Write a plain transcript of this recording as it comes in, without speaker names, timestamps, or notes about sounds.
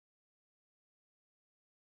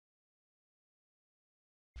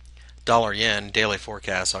Dollar yen daily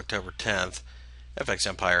forecast October 10th,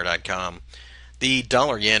 fxempire.com. The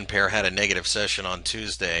dollar yen pair had a negative session on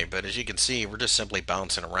Tuesday, but as you can see, we're just simply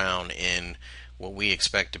bouncing around in what we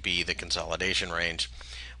expect to be the consolidation range.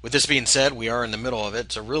 With this being said, we are in the middle of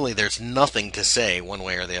it, so really there's nothing to say one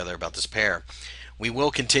way or the other about this pair. We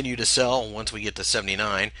will continue to sell once we get to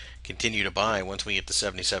 79, continue to buy once we get to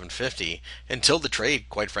 77.50, until the trade,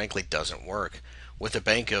 quite frankly, doesn't work. With the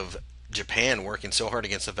Bank of Japan working so hard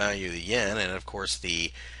against the value of the yen, and of course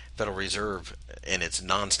the Federal Reserve and its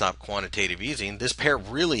nonstop quantitative easing, this pair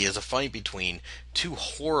really is a fight between two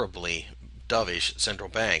horribly dovish central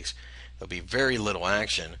banks. There'll be very little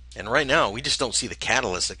action, and right now we just don't see the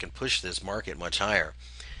catalyst that can push this market much higher.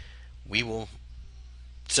 We will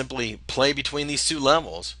simply play between these two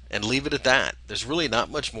levels and leave it at that. There's really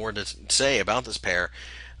not much more to say about this pair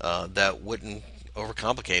that wouldn't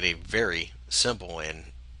overcomplicate a very simple and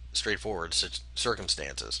straightforward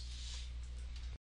circumstances.